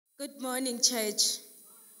Good morning, church.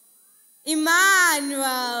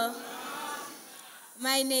 Emmanuel.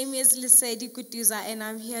 My name is Lisedi Kutuza, and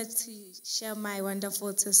I'm here to share my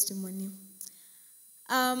wonderful testimony.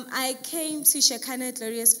 I came to Shekinah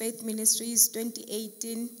Glorious Faith Ministries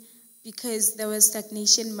 2018 because there was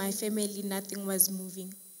stagnation in my family, nothing was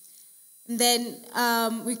moving. And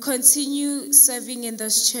then we continue serving in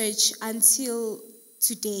this church until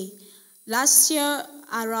today. Last year,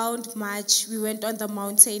 around March, we went on the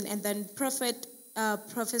mountain, and then Prophet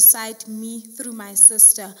prophesied me through my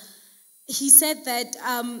sister. He said that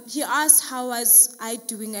he asked how was I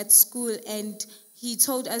doing at school, and he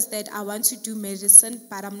told us that I want to do medicine,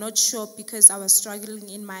 but I'm not sure because I was struggling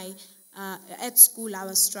in my at school. I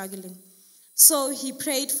was struggling. So he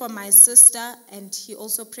prayed for my sister, and he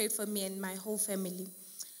also prayed for me and my whole family.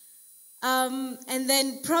 And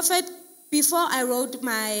then Prophet, before I wrote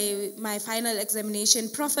my final examination,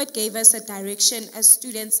 Prophet gave us a direction as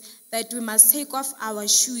students that we must take off our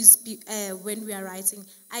shoes when we are writing.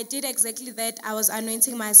 I did exactly that. I was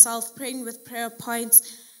anointing myself, praying with prayer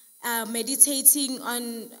points, meditating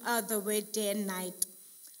on the word day and night.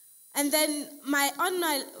 And then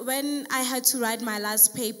when I had to write my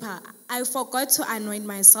last paper, I forgot to anoint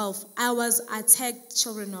myself. I was attacked,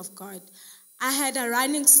 children of God. I had a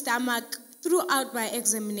running stomach throughout my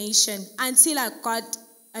examination until I got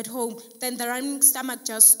at home. Then the running stomach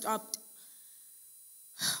just stopped.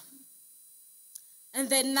 And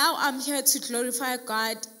then now I'm here to glorify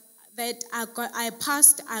God that I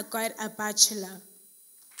passed, I got a bachelor.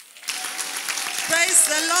 Praise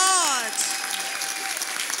the Lord.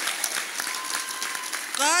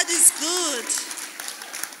 God is good.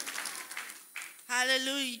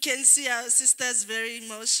 Hallelujah. You can see our sister is very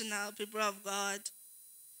emotional, people of God.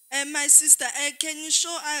 And my sister, can you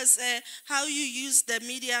show us how you used the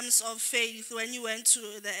mediums of faith when you went to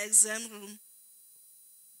the exam room?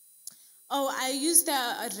 Oh, I used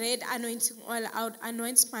the red anointing oil. I would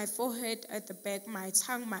anoint my forehead, at the back, my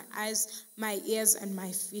tongue, my eyes, my ears, and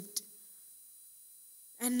my feet.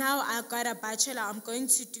 And now I got a bachelor. I'm going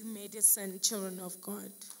to do medicine, children of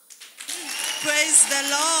God. Praise the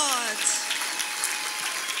Lord.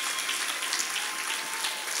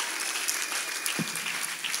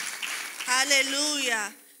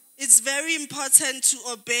 Hallelujah. It's very important to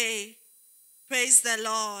obey. Praise the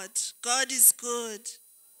Lord. God is good.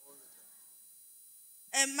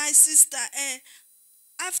 And my sister,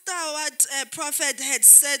 after what Prophet had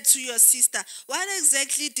said to your sister, what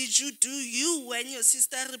exactly did you do when your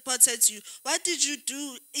sister reported to you? What did you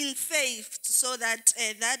do in faith so that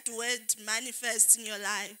that word manifests in your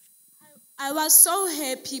life? I was so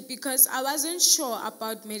happy because I wasn't sure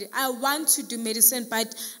about medicine. I want to do medicine,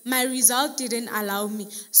 but my result didn't allow me.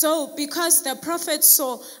 So because the prophet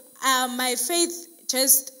saw my faith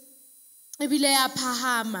just, I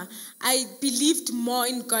believed more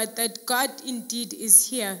in God, that God indeed is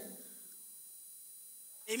here.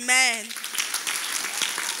 Amen.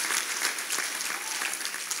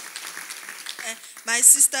 My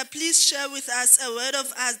sister, please share with us a word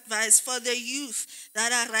of advice for the youth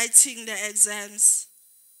that are writing the exams.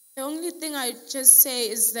 The only thing I just say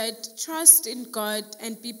is that trust in God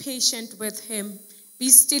and be patient with Him. Be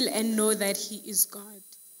still and know that He is God.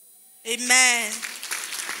 Amen.